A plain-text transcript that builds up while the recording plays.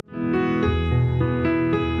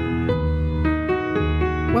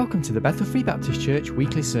Welcome to the Bethel Free Baptist Church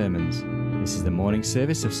weekly sermons. This is the morning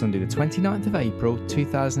service of Sunday the 29th of April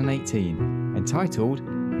 2018, entitled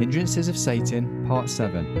Hindrances of Satan, Part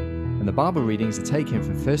 7. And the Bible readings are taken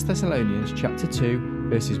from 1 Thessalonians chapter 2,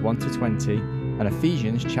 verses 1 to 20, and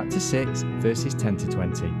Ephesians chapter 6, verses 10 to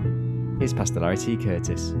 20. Here's Pastor Larry T.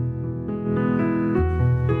 Curtis.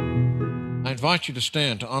 I invite you to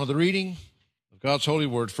stand to honor the reading of God's holy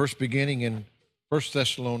word, first beginning in 1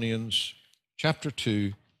 Thessalonians chapter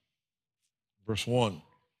 2, verse 1.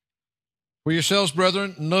 For yourselves,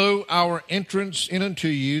 brethren, know our entrance in unto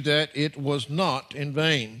you, that it was not in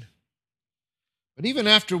vain. But even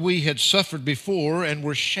after we had suffered before and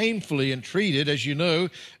were shamefully entreated, as you know,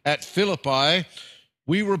 at Philippi,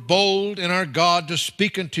 we were bold in our God to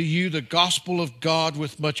speak unto you the gospel of God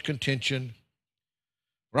with much contention.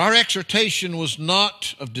 For our exhortation was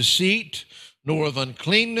not of deceit, nor of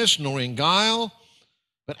uncleanness, nor in guile,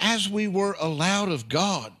 but as we were allowed of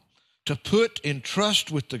God to put in trust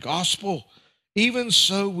with the gospel, even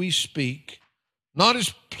so we speak, not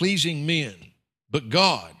as pleasing men, but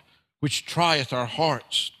God, which trieth our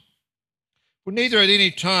hearts. For neither at any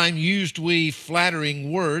time used we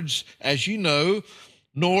flattering words, as you know,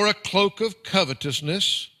 nor a cloak of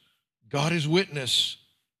covetousness, God is witness.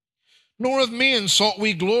 Nor of men sought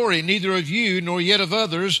we glory, neither of you, nor yet of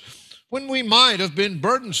others, when we might have been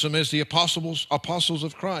burdensome as the apostles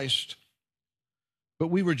of Christ. But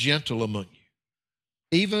we were gentle among you,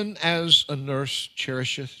 even as a nurse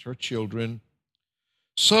cherisheth her children.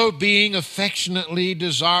 So being affectionately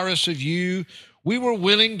desirous of you, we were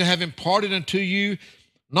willing to have imparted unto you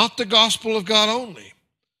not the gospel of God only,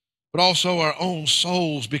 but also our own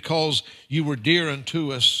souls, because you were dear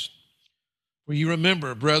unto us. For you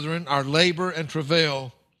remember, brethren, our labor and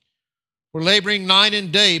travail. We're laboring night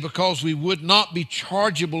and day, because we would not be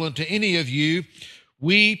chargeable unto any of you.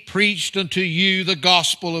 We preached unto you the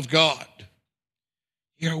gospel of God.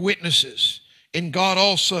 You are witnesses in God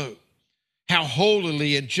also, how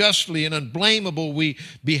holily and justly and unblameable we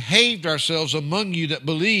behaved ourselves among you that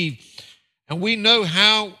believe. And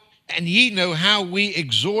ye know how we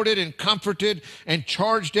exhorted and comforted and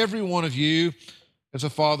charged every one of you, as a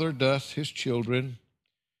father doth his children,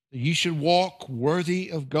 that ye should walk worthy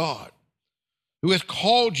of God, who hath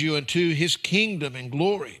called you unto his kingdom and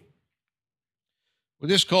glory. For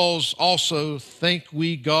this cause also thank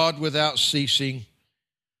we God without ceasing,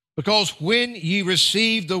 because when ye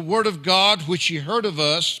received the word of God which ye heard of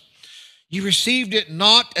us, ye received it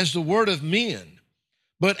not as the word of men,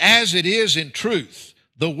 but as it is in truth,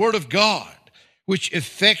 the word of God, which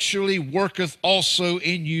effectually worketh also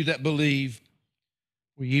in you that believe.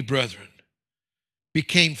 For ye, brethren,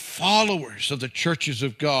 became followers of the churches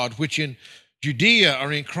of God, which in Judea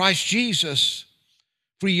are in Christ Jesus.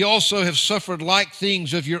 For ye also have suffered like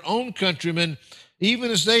things of your own countrymen,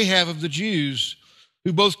 even as they have of the Jews,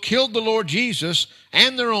 who both killed the Lord Jesus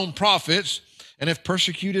and their own prophets, and have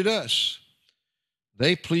persecuted us.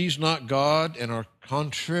 They please not God, and are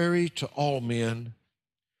contrary to all men,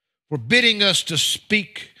 forbidding us to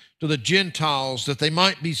speak to the Gentiles, that they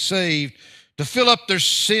might be saved, to fill up their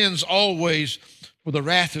sins always, for the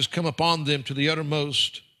wrath has come upon them to the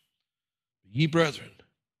uttermost. Ye, brethren,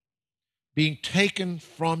 being taken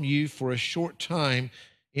from you for a short time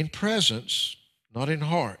in presence, not in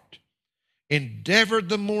heart, endeavored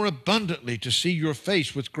the more abundantly to see your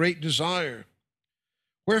face with great desire.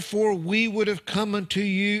 Wherefore we would have come unto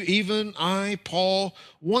you, even I, Paul,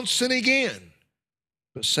 once and again,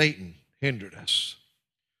 but Satan hindered us.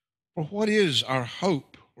 For what is our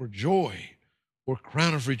hope or joy or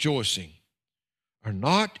crown of rejoicing? Are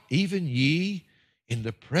not even ye in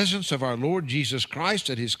the presence of our Lord Jesus Christ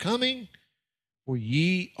at his coming? For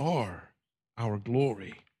ye are our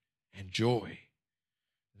glory and joy.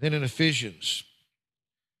 Then in Ephesians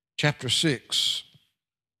chapter 6,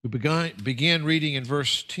 we began reading in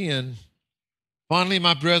verse 10. Finally,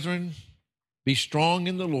 my brethren, be strong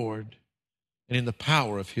in the Lord and in the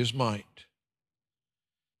power of his might.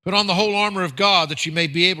 Put on the whole armor of God, that ye may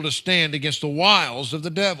be able to stand against the wiles of the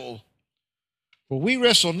devil. For we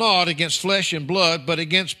wrestle not against flesh and blood, but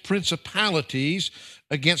against principalities,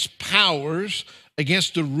 against powers,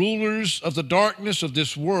 against the rulers of the darkness of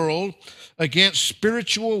this world, against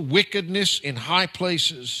spiritual wickedness in high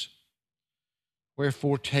places.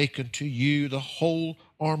 Wherefore take unto you the whole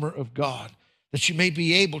armor of God, that you may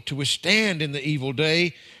be able to withstand in the evil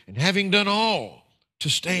day, and having done all, to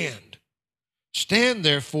stand. Stand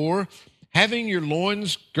therefore, having your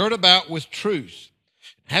loins girt about with truth,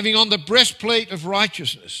 having on the breastplate of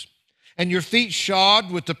righteousness, and your feet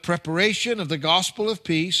shod with the preparation of the gospel of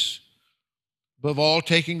peace, above all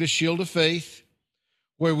taking the shield of faith,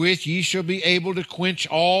 wherewith ye shall be able to quench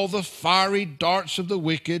all the fiery darts of the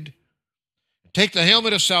wicked. Take the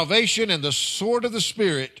helmet of salvation and the sword of the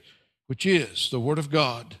Spirit, which is the word of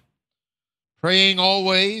God, praying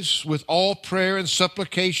always with all prayer and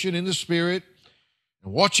supplication in the Spirit,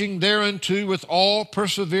 and watching thereunto with all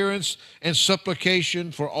perseverance and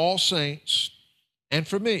supplication for all saints, and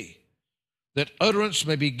for me, that utterance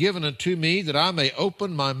may be given unto me, that I may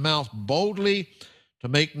open my mouth boldly to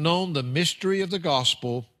make known the mystery of the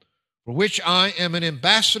gospel, for which I am an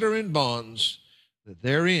ambassador in bonds, that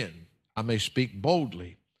therein I may speak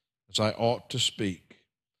boldly as I ought to speak.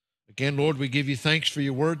 Again, Lord, we give you thanks for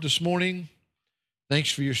your word this morning.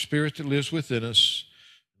 Thanks for your Spirit that lives within us.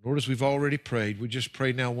 Lord, as we've already prayed, we just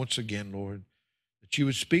pray now once again, Lord, that you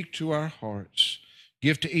would speak to our hearts.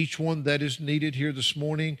 Give to each one that is needed here this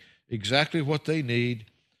morning exactly what they need.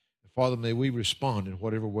 Father, may we respond in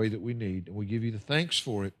whatever way that we need. And we give you the thanks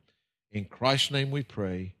for it. In Christ's name we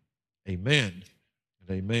pray. Amen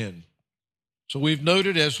and amen. So we've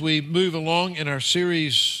noted as we move along in our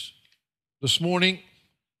series this morning,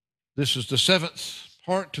 this is the 7th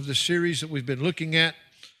part of the series that we've been looking at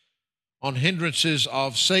on hindrances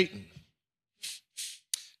of Satan.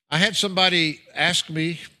 I had somebody ask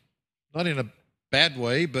me, not in a bad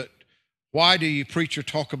way, but why do you preach or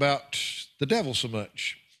talk about the devil so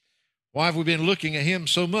much? Why have we been looking at him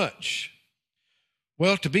so much?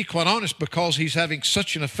 Well, to be quite honest, because he's having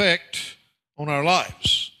such an effect on our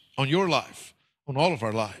lives, on your life, on all of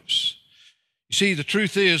our lives. You see, the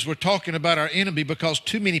truth is we're talking about our enemy because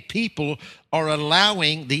too many people are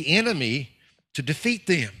allowing the enemy to defeat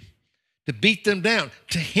them, to beat them down,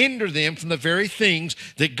 to hinder them from the very things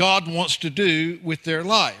that God wants to do with their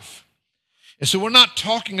life. And so we're not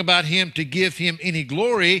talking about him to give him any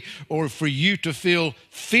glory or for you to feel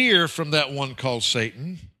fear from that one called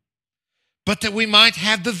Satan, but that we might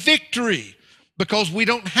have the victory because we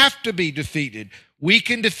don't have to be defeated. We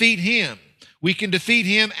can defeat him. We can defeat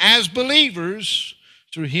him as believers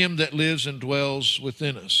through him that lives and dwells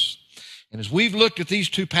within us. And as we've looked at these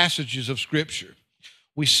two passages of Scripture,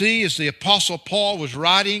 we see as the Apostle Paul was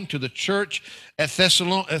writing to the church at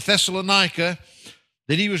Thessalonica,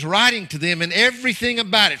 that he was writing to them, and everything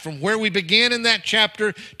about it, from where we began in that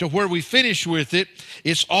chapter to where we finish with it,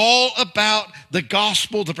 it's all about the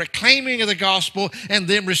gospel, the proclaiming of the gospel, and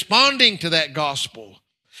them responding to that gospel.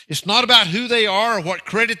 It's not about who they are or what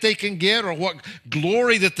credit they can get or what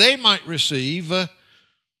glory that they might receive,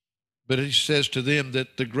 but he says to them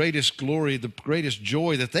that the greatest glory, the greatest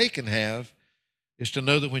joy that they can have is to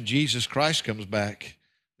know that when Jesus Christ comes back,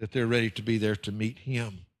 that they're ready to be there to meet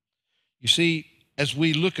him. You see, as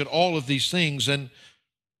we look at all of these things, and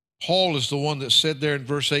Paul is the one that said there in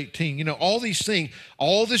verse 18, you know, all these things,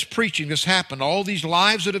 all this preaching that's happened, all these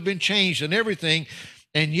lives that have been changed and everything,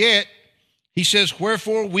 and yet he says,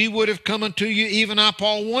 wherefore we would have come unto you, even I,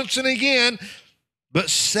 Paul, once and again, but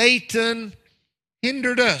Satan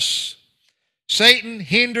hindered us. Satan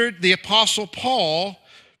hindered the Apostle Paul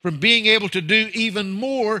from being able to do even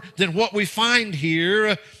more than what we find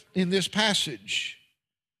here in this passage.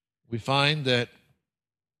 We find that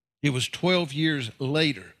it was 12 years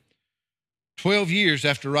later, 12 years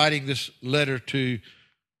after writing this letter to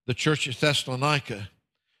the church at Thessalonica,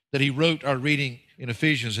 that he wrote our reading in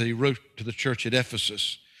Ephesians, that he wrote to the church at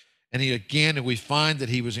Ephesus. And we find that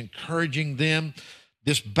he was encouraging them,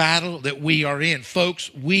 this battle that we are in.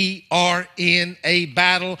 Folks, we are in a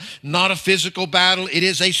battle, not a physical battle. It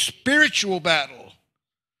is a spiritual battle.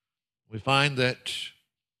 We find that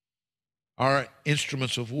our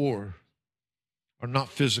instruments of war are not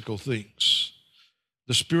physical things.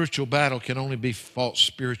 The spiritual battle can only be fought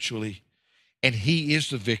spiritually, and he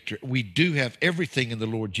is the victor. We do have everything in the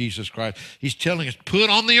Lord Jesus Christ. He's telling us, put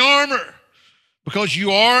on the armor because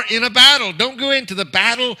you are in a battle. Don't go into the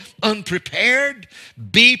battle unprepared.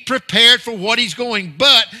 Be prepared for what he's going.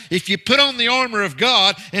 But if you put on the armor of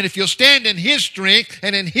God, and if you'll stand in his strength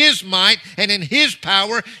and in his might and in his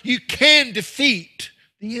power, you can defeat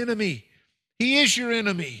the enemy. He is your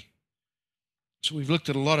enemy. So we've looked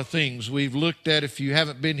at a lot of things. We've looked at, if you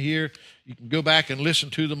haven't been here, you can go back and listen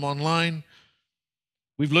to them online.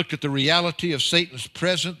 We've looked at the reality of Satan's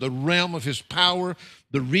presence, the realm of his power,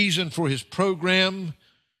 the reason for his program.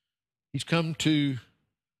 He's come to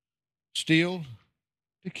steal,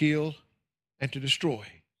 to kill, and to destroy.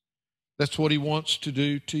 That's what he wants to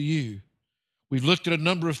do to you. We've looked at a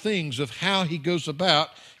number of things of how he goes about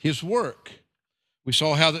his work. We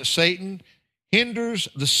saw how that Satan hinders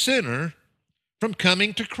the sinner from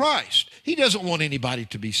coming to Christ. He doesn't want anybody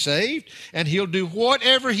to be saved, and he'll do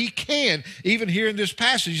whatever he can. Even here in this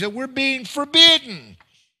passage, that we're being forbidden,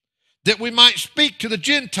 that we might speak to the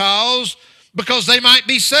Gentiles because they might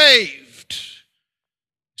be saved.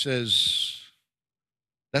 He says,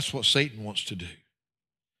 that's what Satan wants to do.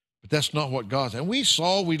 But that's not what God's. And we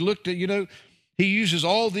looked at, he uses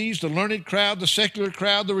all these, the learned crowd, the secular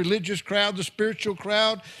crowd, the religious crowd, the spiritual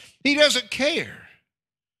crowd. He doesn't care.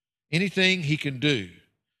 Anything he can do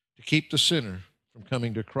to keep the sinner from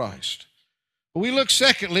coming to Christ. But we look,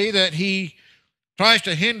 secondly, that he tries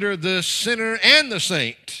to hinder the sinner and the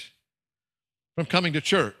saint from coming to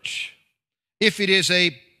church. If it is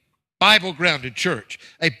a Bible-grounded church,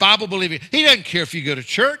 a Bible-believing, he doesn't care if you go to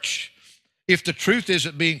church, if the truth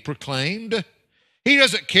isn't being proclaimed. He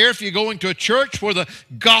doesn't care if you're going to a church where the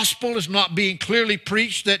gospel is not being clearly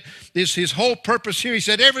preached. That is his whole purpose here. He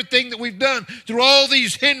said, everything that we've done through all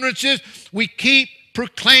these hindrances, we keep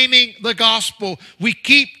proclaiming the gospel. We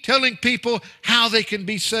keep telling people how they can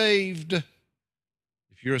be saved.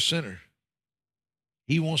 If you're a sinner,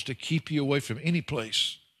 he wants to keep you away from any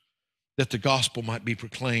place that the gospel might be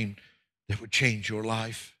proclaimed that would change your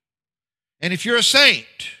life. And if you're a saint,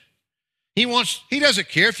 he doesn't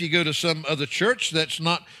care if you go to some other church that's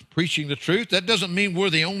not preaching the truth. That doesn't mean we're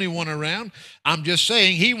the only one around. I'm just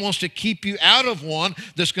saying he wants to keep you out of one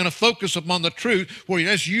that's going to focus upon the truth, where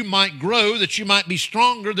as you might grow, that you might be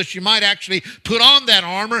stronger, that you might actually put on that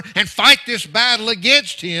armor and fight this battle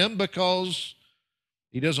against him, because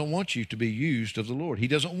he doesn't want you to be used of the Lord. He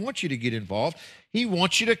doesn't want you to get involved. He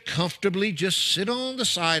wants you to comfortably just sit on the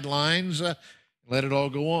sidelines, let it all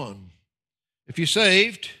go on. If you're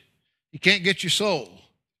saved, he can't get your soul,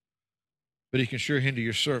 but he can sure hinder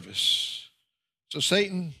your service. So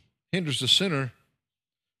Satan hinders the sinner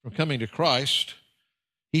from coming to Christ.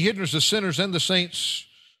 He hinders the sinners and the saints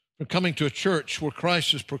from coming to a church where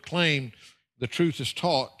Christ is proclaimed, the truth is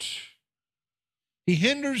taught. He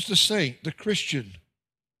hinders the saint, the Christian,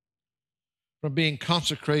 from being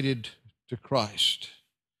consecrated to Christ.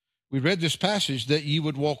 We read this passage, that ye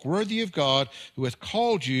would walk worthy of God, who hath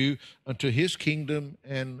called you unto his kingdom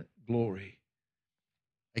and glory.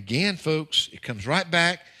 Again, folks, it comes right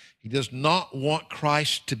back. He does not want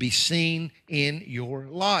Christ to be seen in your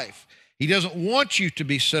life. He doesn't want you to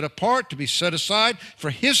be set apart, to be set aside for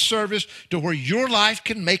his service, to where your life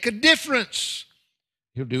can make a difference.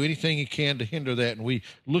 He'll do anything he can to hinder that. And we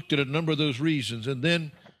looked at a number of those reasons. And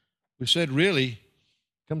then we said, really,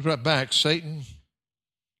 comes right back, Satan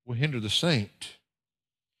will hinder the saint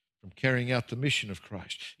from carrying out the mission of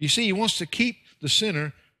Christ. You see, he wants to keep the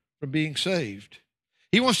sinner from being saved.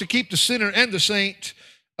 He wants to keep the sinner and the saint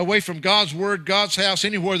away from God's word, God's house,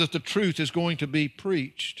 anywhere that the truth is going to be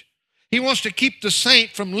preached. He wants to keep the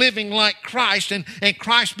saint from living like Christ and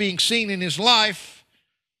Christ being seen in his life.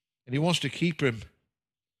 And he wants to keep him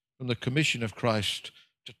from the commission of Christ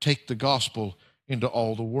to take the gospel into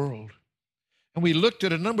all the world. And we looked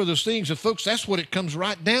at a number of those things, and folks, that's what it comes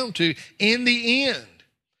right down to in the end.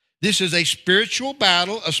 This is a spiritual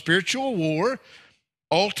battle, a spiritual war.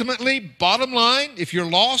 Ultimately, bottom line, if you're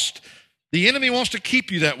lost, the enemy wants to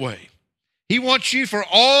keep you that way. He wants you for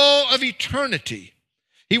all of eternity.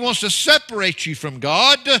 He wants to separate you from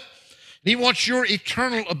God. He wants your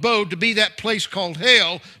eternal abode to be that place called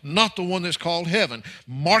hell, not the one that's called heaven.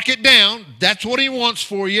 Mark it down. That's what he wants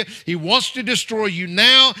for you. He wants to destroy you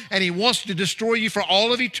now, and he wants to destroy you for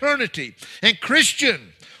all of eternity. And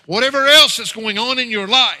Christian, whatever else that's going on in your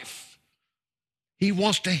life, he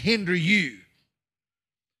wants to hinder you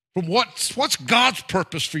from what's God's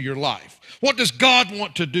purpose for your life. What does God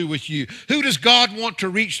want to do with you? Who does God want to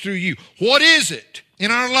reach through you? What is it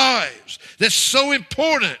in our lives that's so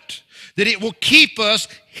important that it will keep us,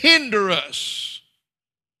 hinder us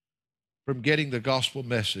from getting the gospel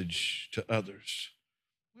message to others?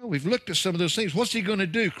 Well, we've looked at some of those things. What's he going to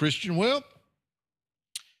do, Christian? Well,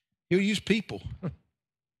 he'll use people.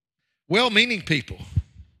 Well-meaning people.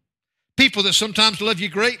 People that sometimes love you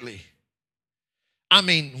greatly. I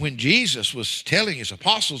mean, when Jesus was telling his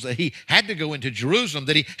apostles that he had to go into Jerusalem,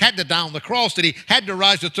 that he had to die on the cross, that he had to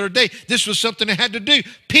rise the third day, this was something he had to do.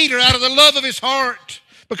 Peter, out of the love of his heart,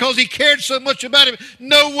 because he cared so much about him,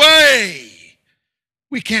 no way.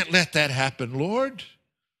 We can't let that happen, Lord.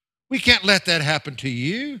 We can't let that happen to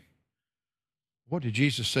you. What did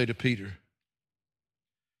Jesus say to Peter?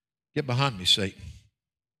 Get behind me, Satan.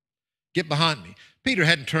 Get behind me. Peter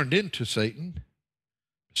hadn't turned into Satan.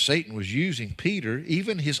 Satan was using Peter,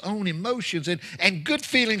 even his own emotions and good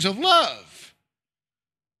feelings of love,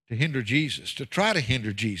 to hinder Jesus, to try to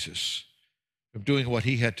hinder Jesus from doing what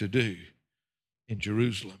he had to do in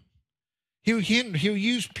Jerusalem. He'll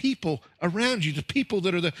use people around you, the people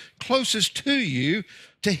that are the closest to you,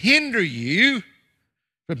 to hinder you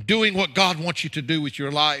from doing what God wants you to do with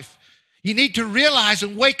your life. You need to realize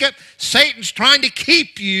and wake up. Satan's trying to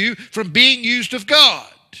keep you from being used of God.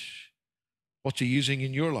 What's he using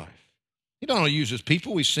in your life? He not only uses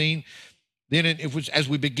people. We've seen then as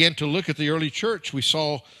we begin to look at the early church, we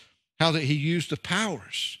saw how that he used the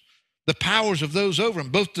powers of those over him,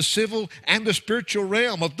 both the civil and the spiritual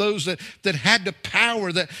realm of those that had the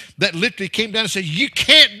power that literally came down and said, you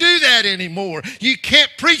can't do that anymore. You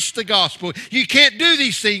can't preach the gospel. You can't do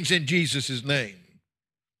these things in Jesus' name.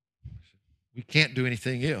 We can't do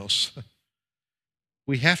anything else.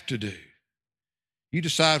 We have to do. You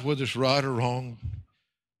decide whether it's right or wrong,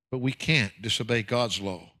 but we can't disobey God's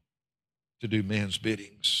law to do man's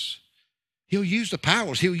biddings. He'll use the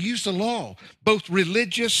powers. He'll use the law, both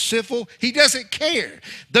religious, civil. He doesn't care.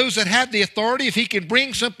 Those that have the authority, if he can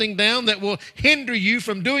bring something down that will hinder you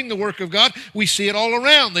from doing the work of God, we see it all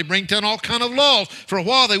around. They bring down all kind of laws. For a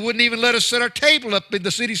while, they wouldn't even let us set our table up in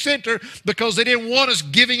the city center because they didn't want us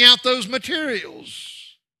giving out those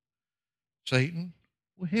materials. Satan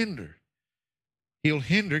will hinder. He'll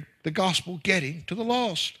hinder the gospel getting to the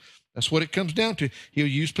lost. That's what it comes down to. He'll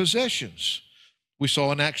use possessions. We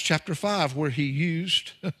saw in Acts chapter 5 where he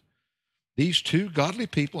used these two godly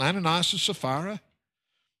people, Ananias and Sapphira,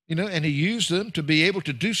 and he used them to be able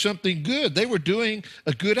to do something good. They were doing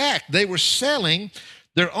a good act. They were selling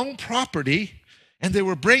their own property, and they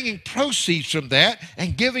were bringing proceeds from that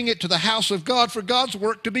and giving it to the house of God for God's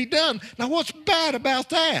work to be done. Now, what's bad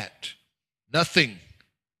about that? Nothing.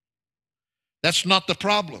 That's not the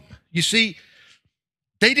problem. You see,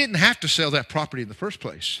 they didn't have to sell that property in the first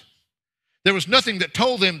place. There was nothing that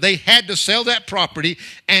told them they had to sell that property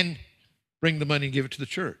and bring the money and give it to the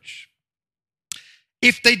church.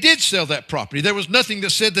 If they did sell that property, there was nothing that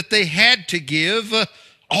said that they had to give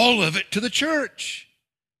all of it to the church.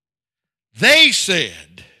 They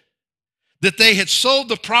said that they had sold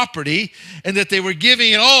the property and that they were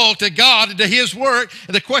giving it all to God and to his work.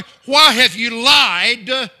 And the question, why have you lied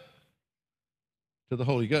to the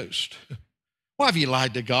Holy Ghost? Why have you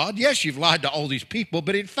lied to God? Yes, you've lied to all these people,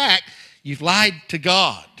 but in fact, you've lied to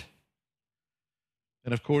God.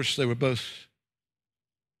 And of course, they were both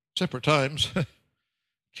separate times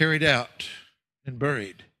carried out and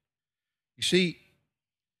buried. You see,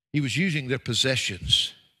 he was using their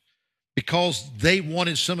possessions because they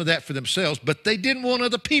wanted some of that for themselves, but they didn't want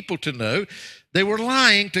other people to know. They were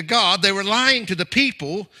lying to God. They were lying to the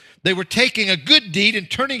people. They were taking a good deed and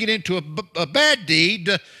turning it into a bad deed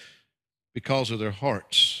because of their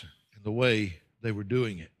hearts and the way they were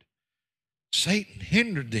doing it. Satan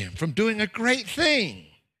hindered them from doing a great thing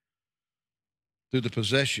through the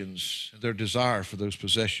possessions and their desire for those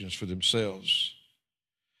possessions for themselves.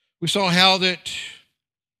 We saw how that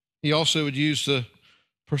he also would use the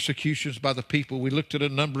persecutions by the people. We looked at a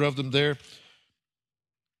number of them there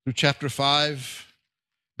through chapter 5,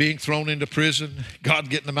 being thrown into prison, God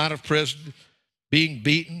getting them out of prison, being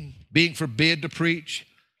beaten, being forbid to preach.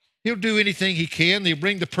 He'll do anything he can. He'll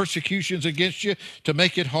bring the persecutions against you to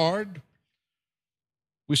make it hard.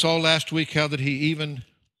 We saw last week how that he even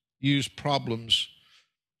used problems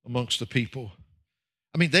amongst the people.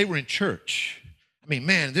 They were in church.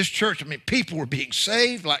 This church, people were being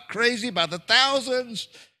saved like crazy by the thousands.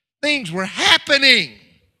 Things were happening.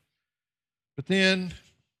 But then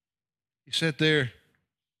he said there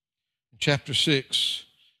in chapter 6,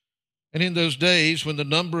 and in those days when the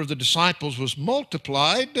number of the disciples was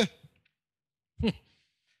multiplied,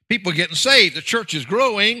 people getting saved, the church is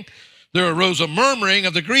growing, there arose a murmuring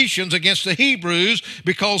of the Grecians against the Hebrews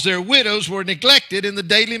because their widows were neglected in the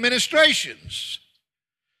daily ministrations.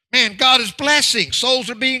 Man, God is blessing. Souls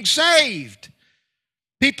are being saved.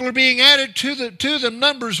 People are being added to the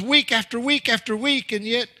numbers week after week after week, and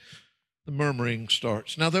yet the murmuring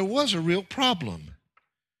starts. Now, there was a real problem.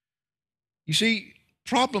 You see,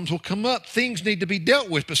 problems will come up. Things need to be dealt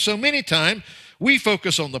with, but so many times we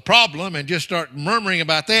focus on the problem and just start murmuring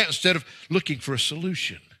about that instead of looking for a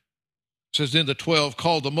solution. It says, then the 12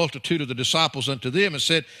 called the multitude of the disciples unto them and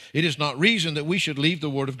said, it is not reason that we should leave the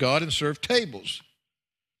word of God and serve tables.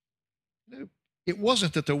 It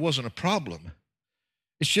wasn't that there wasn't a problem.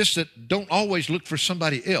 It's just that don't always look for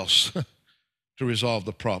somebody else to resolve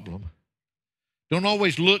the problem. Don't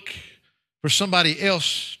always look for somebody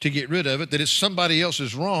else to get rid of it, that it's somebody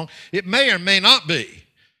else's wrong. It may or may not be,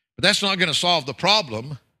 but that's not going to solve the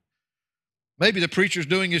problem. Maybe the preacher's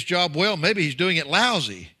doing his job well. Maybe he's doing it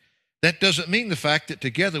lousy. That doesn't mean the fact that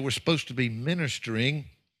together we're supposed to be ministering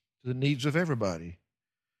to the needs of everybody.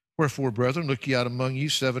 Wherefore, brethren, look ye out among you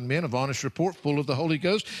 7 men of honest report, full of the Holy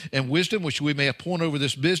Ghost and wisdom, which we may appoint over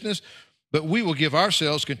this business. But we will give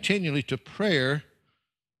ourselves continually to prayer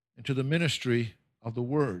and to the ministry of the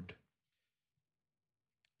word.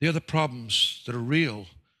 The other problems that are real,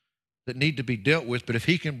 that need to be dealt with, but if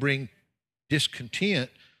he can bring discontent,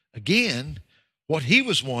 again, what he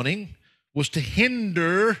was wanting was to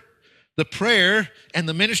hinder the prayer and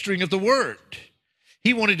the ministering of the word.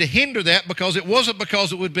 He wanted to hinder that because it wasn't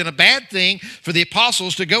because it would have been a bad thing for the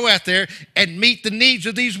apostles to go out there and meet the needs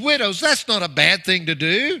of these widows. That's not a bad thing to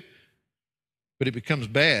do. But it becomes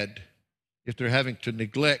bad if they're having to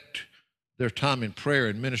neglect their time in prayer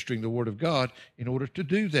and ministering the word of God in order to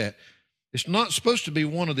do that. It's not supposed to be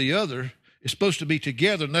one or the other. It's supposed to be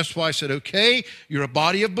together. And that's why I said, okay, you're a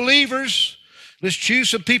body of believers. Let's choose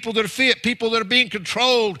some people that are fit, people that are being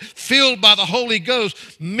controlled, filled by the Holy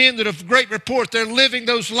Ghost, men that have great report. They're living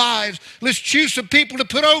those lives. Let's choose some people to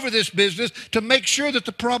put over this business to make sure that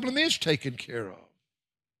the problem is taken care of.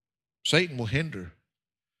 Satan will hinder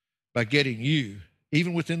by getting you,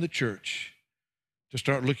 even within the church, to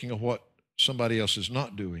start looking at what somebody else is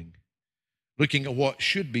not doing, looking at what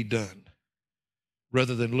should be done,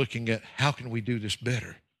 rather than looking at how can we do this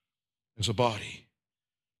better as a body.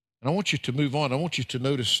 And I want you to move on. I want you to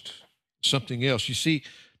notice something else. You see,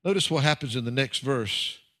 notice what happens in the next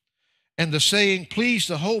verse. And the saying pleased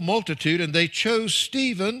the whole multitude, and they chose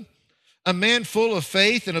Stephen, a man full of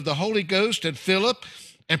faith and of the Holy Ghost, and Philip,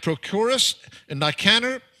 and Prochorus, and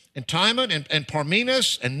Nicanor, and Timon, and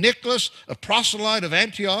Parmenas, and Nicholas, a proselyte of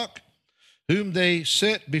Antioch, whom they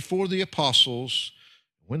set before the apostles.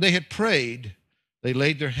 When they had prayed, they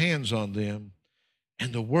laid their hands on them,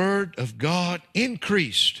 and the word of God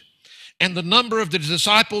increased. And the number of the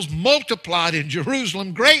disciples multiplied in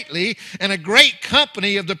Jerusalem greatly, and a great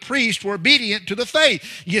company of the priests were obedient to the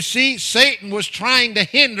faith. You see, Satan was trying to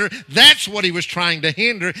hinder. That's what he was trying to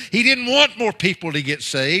hinder. He didn't want more people to get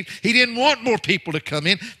saved. He didn't want more people to come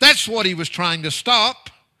in. That's what he was trying to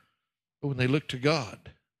stop. But when they looked to God,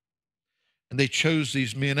 and they chose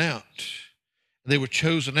these men out, they were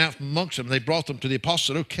chosen out from amongst them, they brought them to the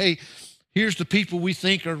apostles, said, okay, here's the people we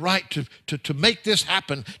think are right to make this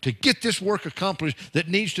happen, to get this work accomplished that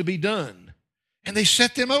needs to be done. And they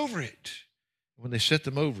set them over it. When they set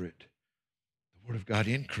them over it, the word of God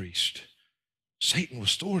increased. Satan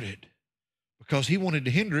was thwarted because he wanted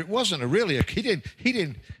to hinder. It wasn't he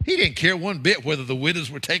didn't care one bit whether the widows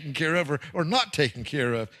were taken care of or not taken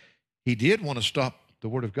care of. He did want to stop the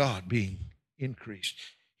word of God being increased.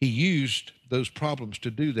 He used those problems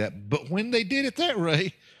to do that. But when they did it that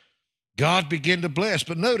way, God began to bless.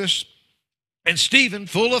 But notice, and Stephen,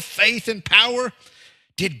 full of faith and power,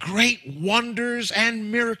 did great wonders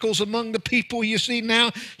and miracles among the people. You see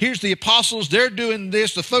now, here's the apostles. They're doing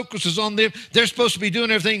this. The focus is on them. They're supposed to be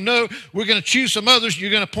doing everything. No, we're going to choose some others.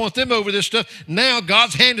 You're going to point them over this stuff. Now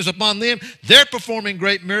God's hand is upon them. They're performing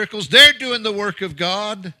great miracles. They're doing the work of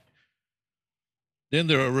God. Then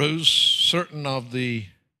there arose certain of the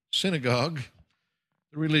synagogue,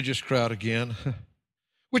 the religious crowd again,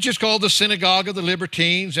 which is called the synagogue of the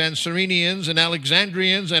Libertines and Cyrenians and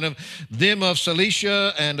Alexandrians and of them of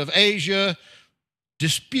Cilicia and of Asia,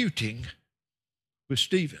 disputing with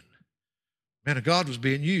Stephen. Man of God was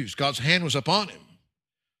being used. God's hand was upon him.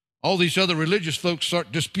 All these other religious folks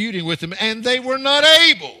start disputing with him, and they were not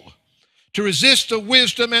able to resist the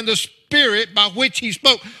wisdom and the spirit by which he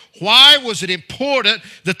spoke. Why was it important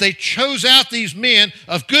that they chose out these men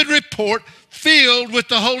of good report filled with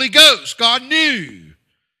the Holy Ghost? God knew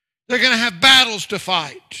they're going to have battles to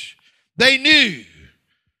fight. They knew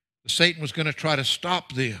that Satan was going to try to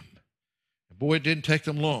stop them. And boy, it didn't take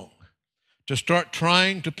them long to start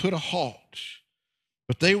trying to put a halt.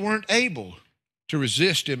 But they weren't able to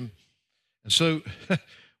resist him. And so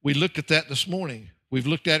we looked at that this morning. We've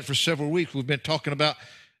looked at it for several weeks. We've been talking about,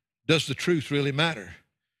 does the truth really matter?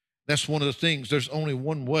 That's one of the things. There's only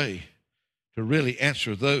one way to really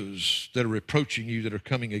answer those that are reproaching you, that are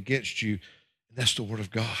coming against you. And that's the Word of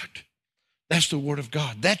God. That's the Word of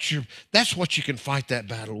God. That's what you can fight that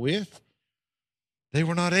battle with. They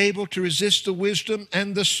were not able to resist the wisdom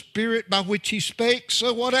and the spirit by which he spake.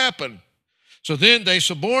 So what happened? So then they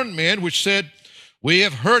suborned men which said, we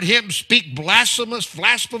have heard him speak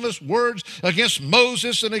blasphemous words against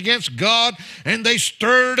Moses and against God. And they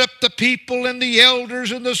stirred up the people and the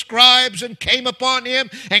elders and the scribes and came upon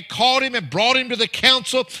him and caught him and brought him to the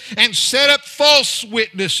council and set up false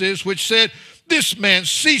witnesses which said, this man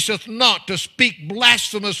ceaseth not to speak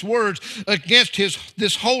blasphemous words against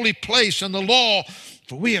this holy place and the law.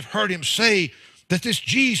 For we have heard him say that this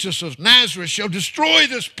Jesus of Nazareth shall destroy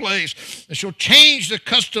this place and shall change the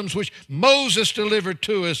customs which Moses delivered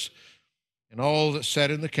to us. And all that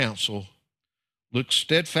sat in the council looked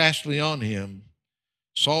steadfastly on him,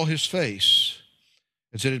 saw his face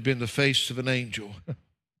as it had been the face of an angel.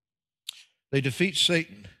 They defeat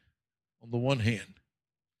Satan on the one hand.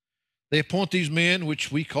 They appoint these men,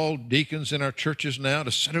 which we call deacons in our churches now,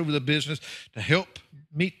 to set over the business, to help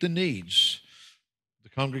meet the needs of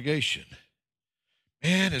the congregation.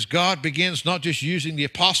 And as God begins not just using the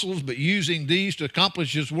apostles, but using these to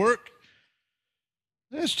accomplish his work,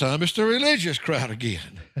 this time it's the religious crowd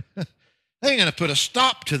again. They ain't going to put a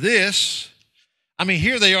stop to this. I mean,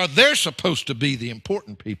 here they are. They're supposed to be the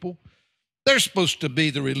important people. They're supposed to be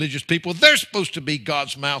the religious people. They're supposed to be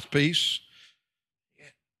God's mouthpiece.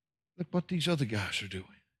 Look what these other guys are doing.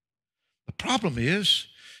 The problem is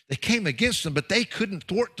they came against them, but they couldn't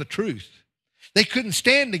thwart the truth. They couldn't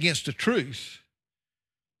stand against the truth.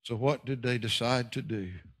 So what did they decide to do?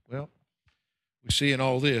 Well, we see in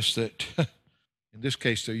all this that in this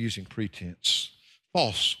case they're using pretense,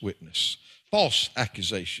 false witness, false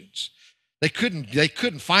accusations. They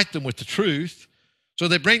couldn't fight them with the truth, so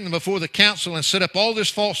they bring them before the council and set up all this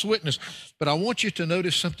false witness. But I want you to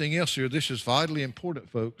notice something else here. This is vitally important,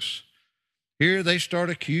 folks. Here they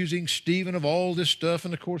start accusing Stephen of all this stuff,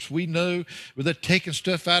 and of course we know they're taking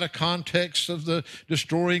stuff out of context of the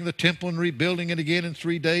destroying the temple and rebuilding it again in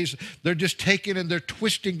 3 days. They're just taking and they're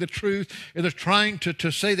twisting the truth, and they're trying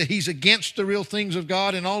to say that he's against the real things of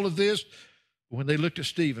God and all of this. When they looked at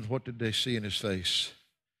Stephen, what did they see in his face?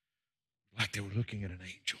 Like they were looking at an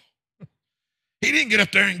angel. He didn't get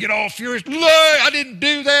up there and get all furious. Look, I didn't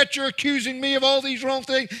do that. You're accusing me of all these wrong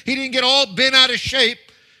things. He didn't get all bent out of shape.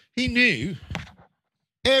 He knew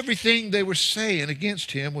everything they were saying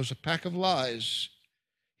against him was a pack of lies.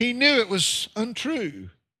 He knew it was untrue.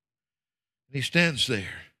 And he stands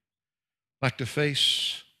there like the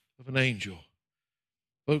face of an angel.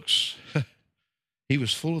 Folks, he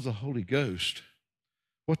was full of the Holy Ghost.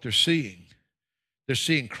 What they're seeing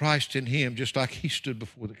Christ in him, just like he stood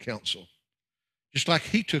before the council. Just like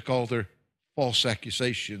he took all their false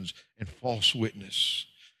accusations and false witness.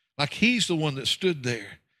 Like he's the one that stood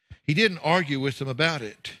there. He didn't argue with them about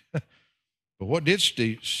it. But what did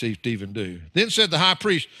Stephen do? Then said the high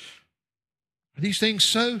priest, are these things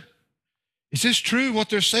so? Is this true, what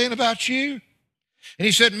they're saying about you? And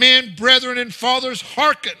he said, men, brethren, and fathers,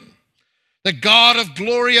 hearken. The God of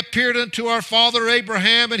glory appeared unto our father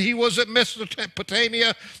Abraham, and he was at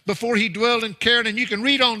Mesopotamia before he dwelled in Canaan. And you can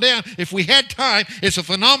read on down. If we had time, it's a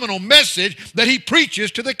phenomenal message that he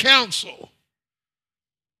preaches to the council.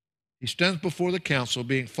 He stands before the council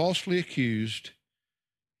being falsely accused.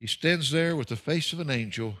 He stands there with the face of an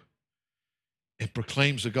angel and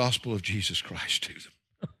proclaims the gospel of Jesus Christ to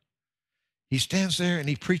them. He stands there and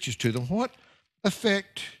he preaches to them. What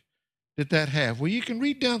effect did that have? Well, you can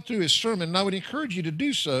read down through his sermon, and I would encourage you to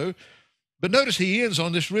do so. But notice he ends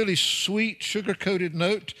on this really sweet, sugar-coated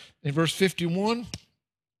note in verse 51.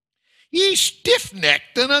 Ye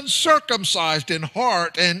stiff-necked and uncircumcised in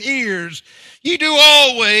heart and ears, ye do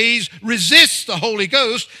always resist the Holy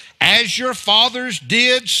Ghost, as your fathers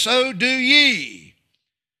did, so do ye.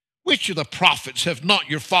 Which of the prophets have not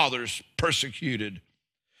your fathers persecuted?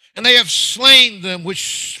 And they have slain them which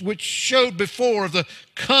showed before of the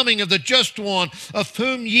coming of the just one, of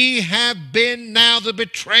whom ye have been now the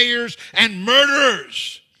betrayers and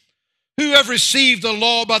murderers, who have received the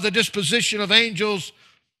law by the disposition of angels,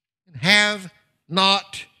 and have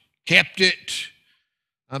not kept it.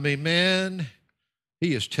 I mean, man,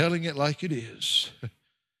 he is telling it like it is.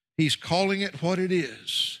 He's calling it what it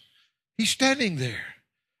is. He's standing there.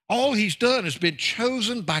 All he's done has been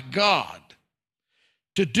chosen by God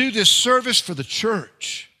to do this service for the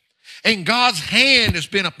church. And God's hand has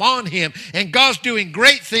been upon him, and God's doing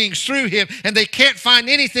great things through him, and they can't find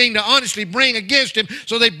anything to honestly bring against him,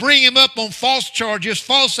 so they bring him up on false charges,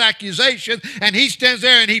 false accusations, and he stands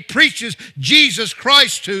there and he preaches Jesus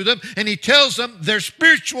Christ to them, and he tells them their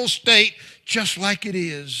spiritual state just like it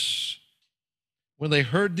is. When they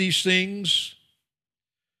heard these things,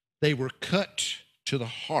 they were cut to the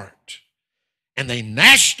heart, and they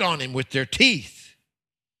gnashed on him with their teeth.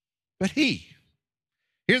 But here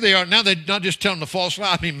they are. Now they're not just telling the false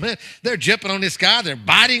lie. I mean, man, they're jumping on this guy. They're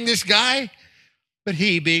biting this guy. But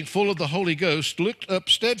he, being full of the Holy Ghost, looked up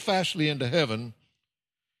steadfastly into heaven,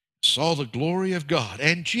 saw the glory of God,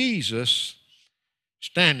 and Jesus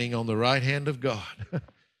standing on the right hand of God.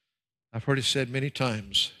 I've heard it said many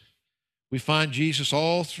times. We find Jesus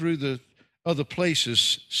all through the other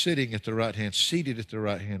places sitting at the right hand, seated at the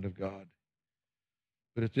right hand of God.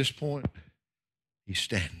 But at this point, he's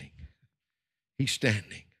standing. He's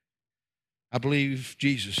standing. I believe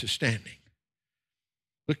Jesus is standing,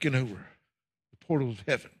 looking over the portal of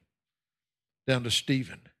heaven down to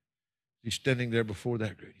Stephen. He's standing there before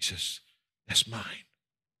that group. He says, that's mine.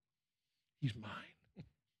 He's mine.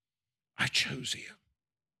 I chose him.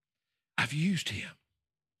 I've used him.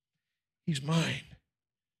 He's mine.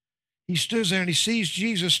 he stood there and he sees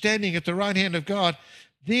Jesus standing at the right hand of God.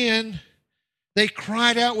 Then they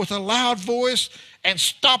cried out with a loud voice and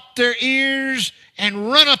stopped their ears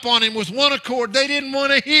and run up on him with one accord. They didn't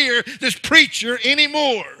want to hear this preacher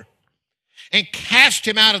anymore, and cast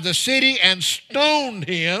him out of the city and stoned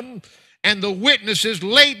him. And the witnesses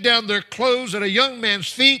laid down their clothes at a young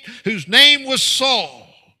man's feet whose name was Saul.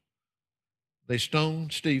 They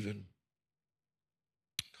stoned Stephen,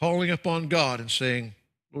 calling upon God and saying,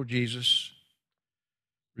 Lord Jesus,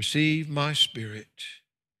 receive my spirit.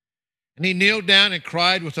 And he kneeled down and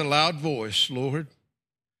cried with a loud voice, Lord,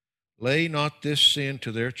 lay not this sin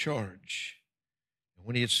to their charge. And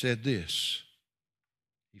when he had said this,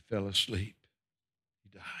 he fell asleep.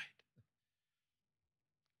 He died.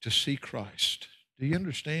 To see Christ. Do you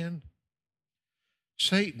understand?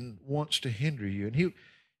 Satan wants to hinder you. And he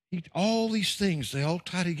all these things, they all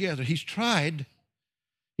tie together. He's tried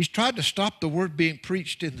to stop the word being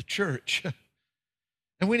preached in the church.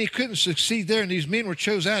 And when he couldn't succeed there and these men were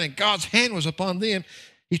chosen out and God's hand was upon them,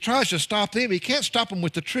 he tries to stop them. He can't stop them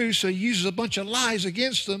with the truth, so he uses a bunch of lies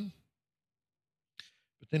against them.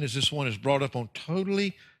 But then as this one is brought up on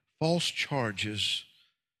totally false charges,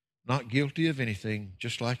 not guilty of anything,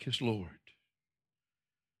 just like his Lord,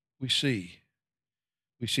 we see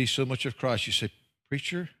so much of Christ. You say,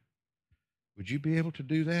 preacher, would you be able to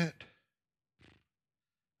do that?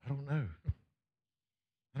 I don't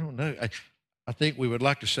know. I think we would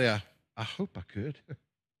like to say, I hope I could.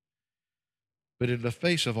 But in the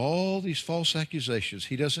face of all these false accusations,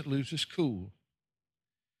 he doesn't lose his cool.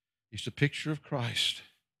 He's the picture of Christ.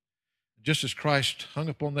 Just as Christ hung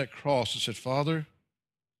upon that cross and said, Father,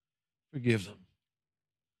 forgive them,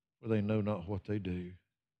 for they know not what they do.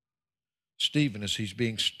 Stephen, as he's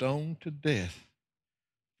being stoned to death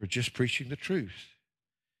for just preaching the truth,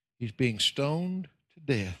 he's being stoned to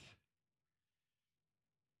death.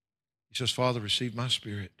 He says, Father, receive my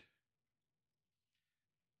spirit.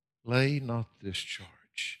 Lay not this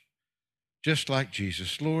charge. Just like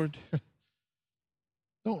Jesus, Lord,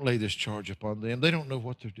 don't lay this charge upon them. They don't know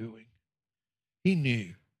what they're doing. He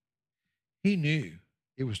knew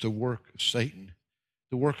it was the work of Satan,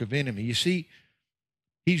 the work of enemy. You see,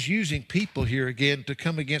 he's using people here again to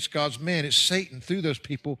come against God's man. It's Satan through those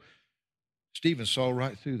people. Stephen saw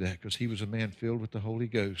right through that because he was a man filled with the Holy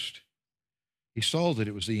Ghost. He saw that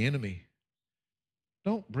it was the enemy.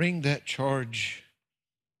 Don't bring that charge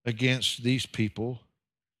against these people.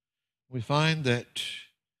 We find that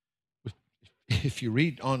if you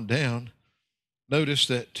read on down, notice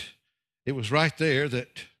that it was right there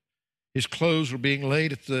that his clothes were being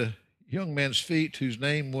laid at the young man's feet whose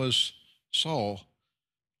name was Saul.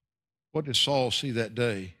 What did Saul see that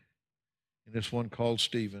day in this one called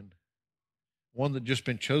Stephen? One that had just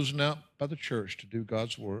been chosen out by the church to do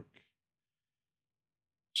God's work.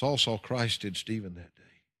 Saul saw Christ in Stephen that day.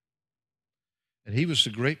 And he was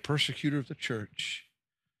the great persecutor of the church.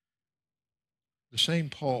 The same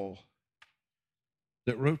Paul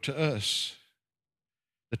that wrote to us,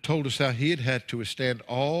 that told us how he had to withstand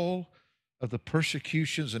all of the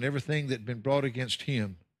persecutions and everything that had been brought against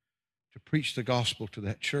him to preach the gospel to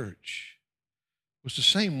that church, was the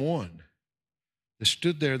same one that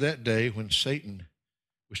stood there that day when Satan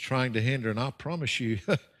was trying to hinder. And I promise you,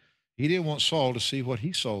 he didn't want Saul to see what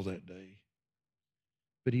he saw that day,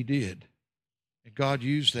 but he did. And God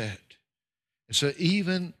used that. And so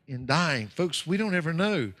even in dying, folks, we don't ever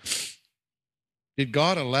know. Did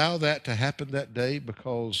God allow that to happen that day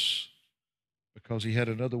because he had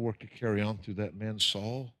another work to carry on through that man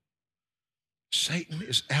Saul? Satan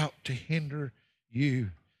is out to hinder you.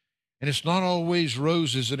 And it's not always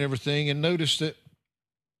roses and everything. And notice that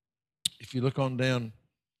if you look on down,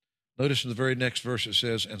 notice in the very next verse it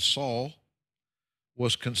says, and Saul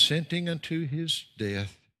was consenting unto his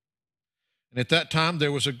death. And at that time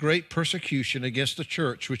there was a great persecution against the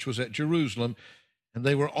church, which was at Jerusalem, and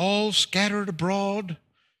they were all scattered abroad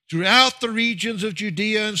throughout the regions of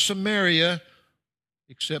Judea and Samaria,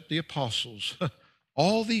 except the apostles.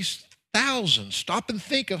 All these thousands. Stop and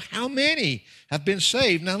think of how many have been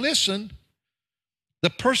saved. Now listen, the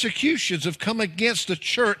persecutions have come against the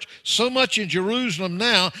church so much in Jerusalem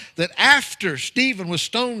now that after Stephen was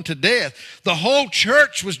stoned to death, the whole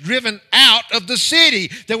church was driven out of the city.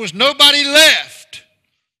 There was nobody left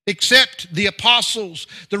except the apostles.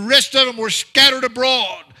 The rest of them were scattered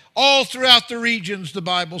abroad all throughout the regions, the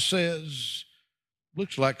Bible says.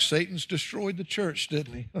 Looks like Satan's destroyed the church,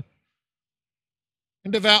 didn't he?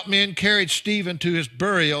 And devout men carried Stephen to his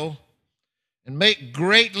burial and make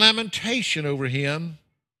great lamentation over him.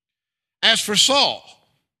 As for Saul,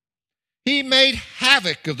 He made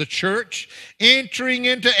havoc of the church, entering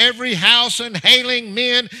into every house and hailing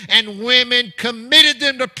men and women, committed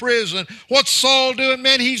them to prison. What's Saul doing,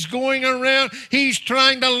 man? He's going around. He's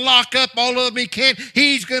trying to lock up all of them he can.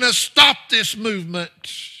 He's going to stop this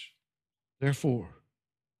movement. Therefore,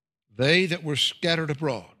 they that were scattered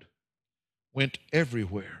abroad went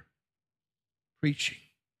everywhere preaching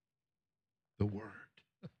the word.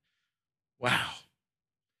 Wow.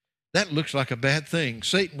 That looks like a bad thing.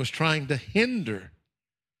 Satan was trying to hinder.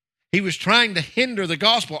 He was trying to hinder the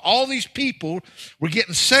gospel. All these people were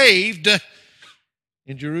getting saved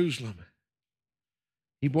in Jerusalem.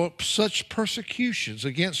 He brought such persecutions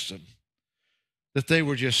against them that they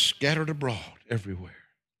were just scattered abroad everywhere.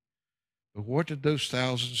 But what did those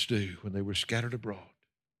thousands do when they were scattered abroad?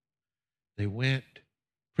 They went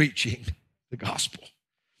preaching the gospel.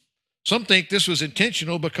 Some think this was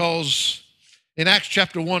intentional because in Acts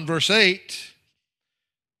chapter 1, verse 8,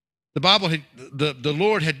 the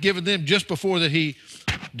Lord had given them, just before that he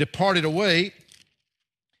departed away,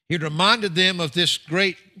 he reminded them of this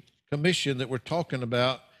great commission that we're talking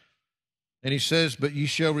about. And he says, but ye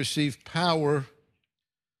shall receive power.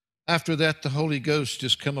 After that, the Holy Ghost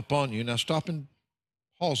is come upon you. Now stop and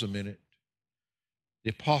pause a minute.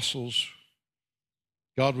 The apostles,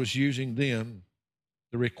 God was using them.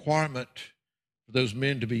 The requirement for those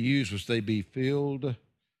men to be used was they be filled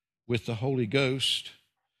with the Holy Ghost.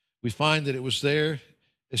 We find that it was there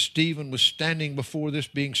as Stephen was standing before this,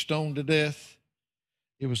 being stoned to death.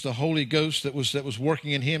 It was the Holy Ghost that was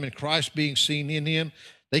working in him and Christ being seen in him.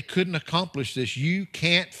 They couldn't accomplish this. You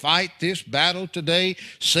can't fight this battle today.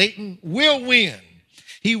 Satan will win.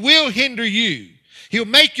 He will hinder you. He'll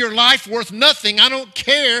make your life worth nothing. I don't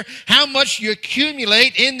care how much you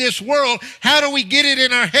accumulate in this world. How do we get it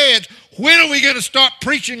in our heads? When are we going to stop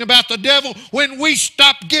preaching about the devil? When we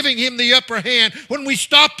stop giving him the upper hand, when we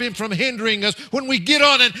stop him from hindering us, when we get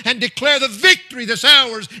on and declare the victory that's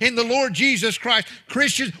ours in the Lord Jesus Christ.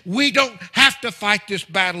 Christians, we don't have to fight this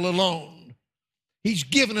battle alone. He's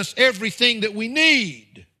given us everything that we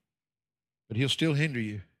need, but he'll still hinder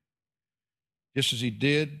you, just as he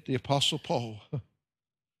did the Apostle Paul.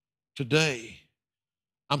 Today,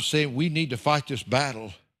 I'm saying we need to fight this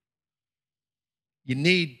battle. You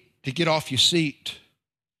need to get off your seat.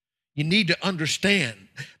 You need to understand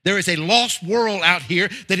there is a lost world out here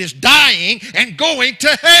that is dying and going to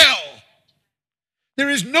hell. There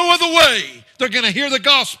is no other way they're going to hear the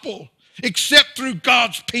gospel except through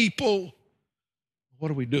God's people. What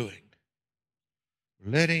are we doing?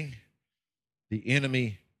 We're letting the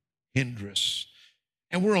enemy hinder us.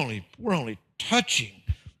 And we're only touching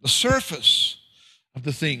the surface of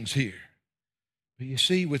the things here. But you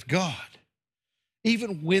see, with God,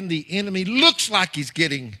 even when the enemy looks like he's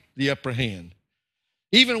getting the upper hand,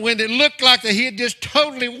 even when it looked like that he had just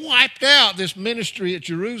totally wiped out this ministry at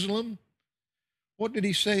Jerusalem, what did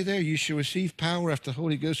he say there? You shall receive power after the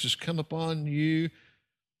Holy Ghost has come upon you.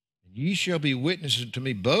 Ye shall be witnesses to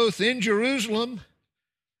me both in Jerusalem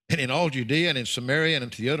and in all Judea and in Samaria and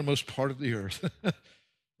into the uttermost part of the earth. I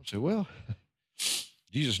say, well,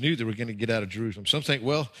 Jesus knew they were going to get out of Jerusalem. Some think,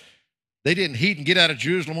 well, they didn't heed and get out of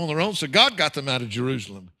Jerusalem on their own, so God got them out of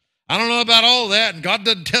Jerusalem. I don't know about all that, and God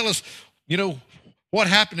doesn't tell us, what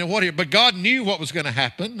happened and what here, but God knew what was going to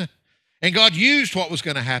happen, and God used what was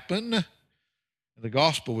going to happen, and the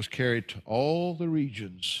gospel was carried to all the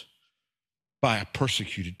regions by a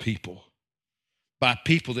persecuted people, by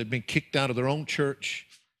people that had been kicked out of their own church,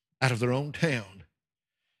 out of their own town.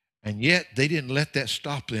 And yet they didn't let that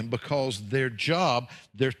stop them, because their job,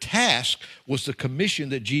 their task, was the commission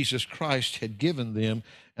that Jesus Christ had given them.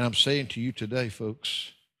 And I'm saying to you today,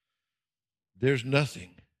 folks, there is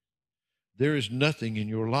nothing in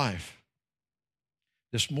your life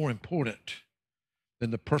that's more important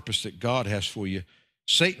than the purpose that God has for you.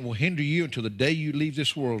 Satan will hinder you until the day you leave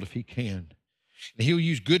this world if he can. And he'll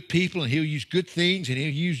use good people, and he'll use good things, and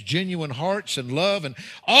he'll use genuine hearts and love and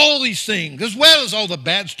all these things, as well as all the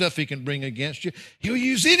bad stuff he can bring against you. He'll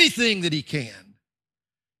use anything that he can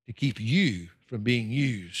to keep you from being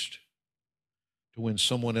used to win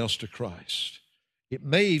someone else to Christ. It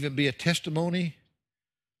may even be a testimony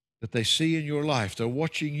that they see in your life. They're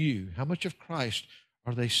watching you. How much of Christ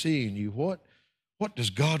are they seeing you? What does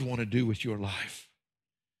God want to do with your life?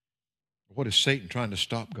 What is Satan trying to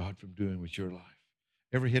stop God from doing with your life?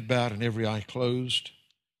 Every head bowed and every eye closed.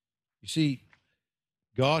 You see,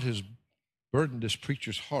 God has burdened this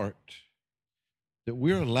preacher's heart that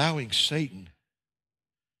we're allowing Satan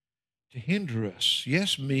to hinder us.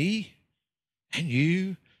 Yes, me and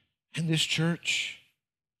you and this church.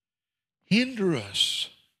 Hinder us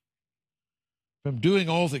from doing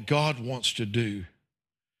all that God wants to do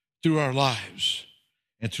through our lives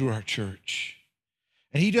and through our church.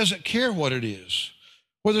 And he doesn't care what it is,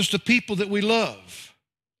 whether it's the people that we love,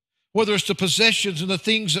 whether it's the possessions and the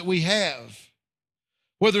things that we have,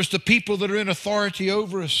 whether it's the people that are in authority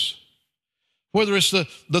over us, whether it's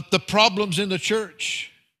the problems in the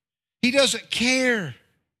church. He doesn't care.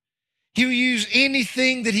 He'll use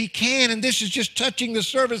anything that he can, and this is just touching the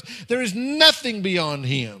surface. There is nothing beyond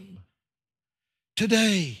him.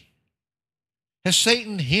 Today, has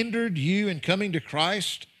Satan hindered you in coming to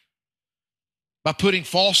Christ by putting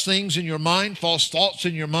false things in your mind, false thoughts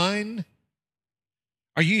in your mind?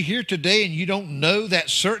 Are you here today and you don't know that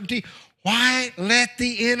certainty? Why let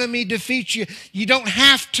the enemy defeat you? You don't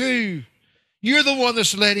have to. You're the one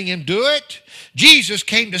that's letting him do it. Jesus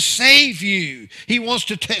came to save you. He wants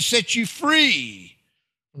to set you free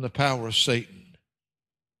from the power of Satan.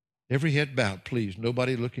 Every head bowed, please.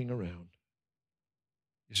 Nobody looking around.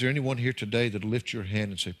 Is there anyone here today that'll lift your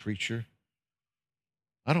hand and say, "Preacher,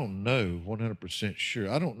 I don't know 100% sure.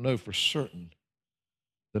 I don't know for certain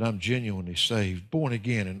that I'm genuinely saved, born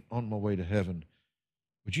again, and on my way to heaven.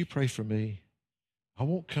 Would you pray for me? I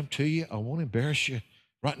won't come to you. I won't embarrass you.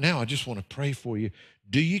 Right now, I just want to pray for you.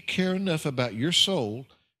 Do you care enough about your soul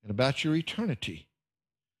and about your eternity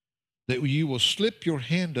that you will slip your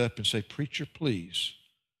hand up and say, 'Preacher, please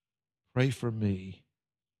pray for me,'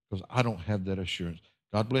 because I don't have that assurance."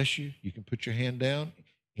 God bless you. You can put your hand down.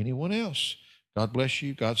 Anyone else? God bless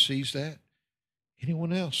you. God sees that.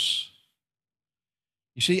 Anyone else?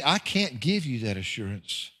 You see, I can't give you that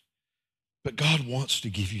assurance, but God wants to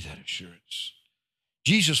give you that assurance.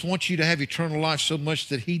 Jesus wants you to have eternal life so much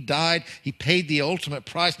that he died, he paid the ultimate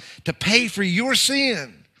price to pay for your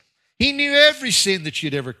sin. He knew every sin that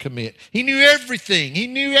you'd ever commit. He knew everything. He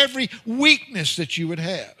knew every weakness that you would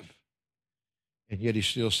have. And yet he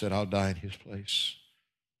still said, "I'll die in his place.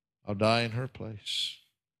 I'll die in her place.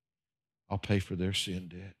 I'll pay for their sin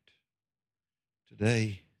debt."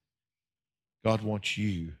 Today, God wants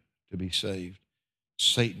you to be saved.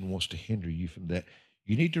 Satan wants to hinder you from that.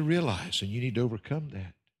 You need to realize and you need to overcome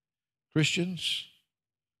that. Christians,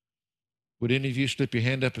 would any of you slip your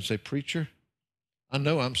hand up and say, "Preacher, I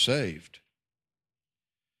know I'm saved,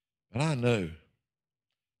 but I know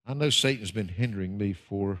Satan's been hindering me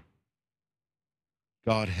for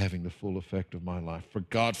God having the full effect of my life, for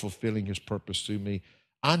God fulfilling his purpose through me.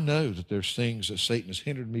 I know that there's things that Satan has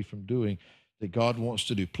hindered me from doing that God wants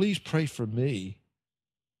to do. Please pray for me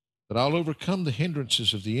that I'll overcome the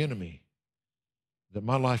hindrances of the enemy, that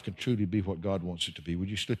my life can truly be what God wants it to be." Would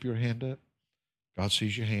you slip your hand up? God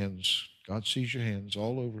sees your hands. God sees your hands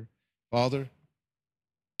all over. Father,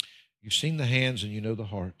 you've seen the hands and you know the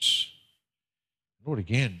hearts. Lord,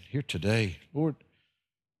 again, here today, Lord,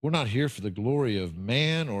 we're not here for the glory of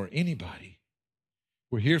man or anybody.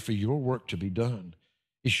 We're here for your work to be done.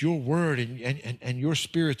 It's your word and your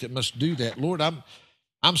spirit that must do that. Lord,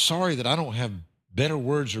 I'm sorry that I don't have better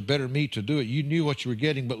words or better meat to do it. You knew what you were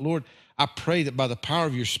getting, but Lord, I pray that by the power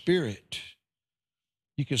of your spirit,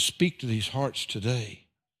 you can speak to these hearts today.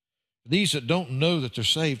 These that don't know that they're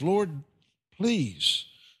saved, Lord, please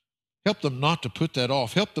help them not to put that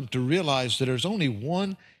off. Help them to realize that there's only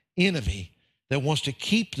one enemy that wants to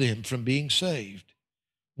keep them from being saved.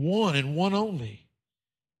 One and one only.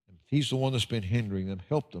 And he's the one that's been hindering them.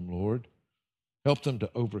 Help them, Lord. Help them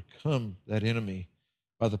to overcome that enemy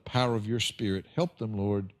by the power of your spirit. Help them,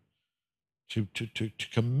 Lord, to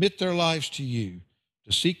commit their lives to you,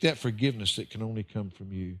 to seek that forgiveness that can only come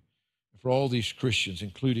from you. And for all these Christians,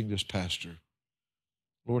 including this pastor,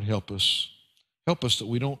 Lord, help us. Help us that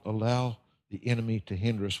we don't allow the enemy to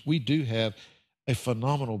hinder us. We do have a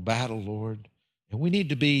phenomenal battle, Lord, and we need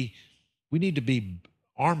to be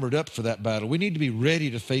armored up for that battle. We need to be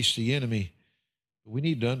ready to face the enemy. We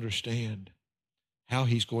need to understand how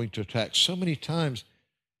he's going to attack. So many times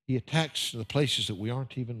he attacks in the places that we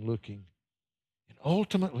aren't even looking. And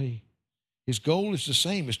ultimately, his goal is the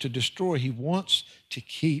same, is to destroy. He wants to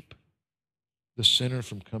keep the sinner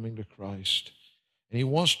from coming to Christ. And he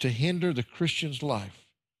wants to hinder the Christian's life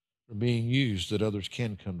from being used that others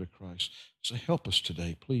can come to Christ. So help us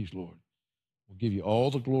today, please, Lord. We'll give you all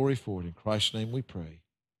the glory for it. In Christ's name we pray.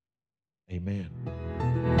 Amen.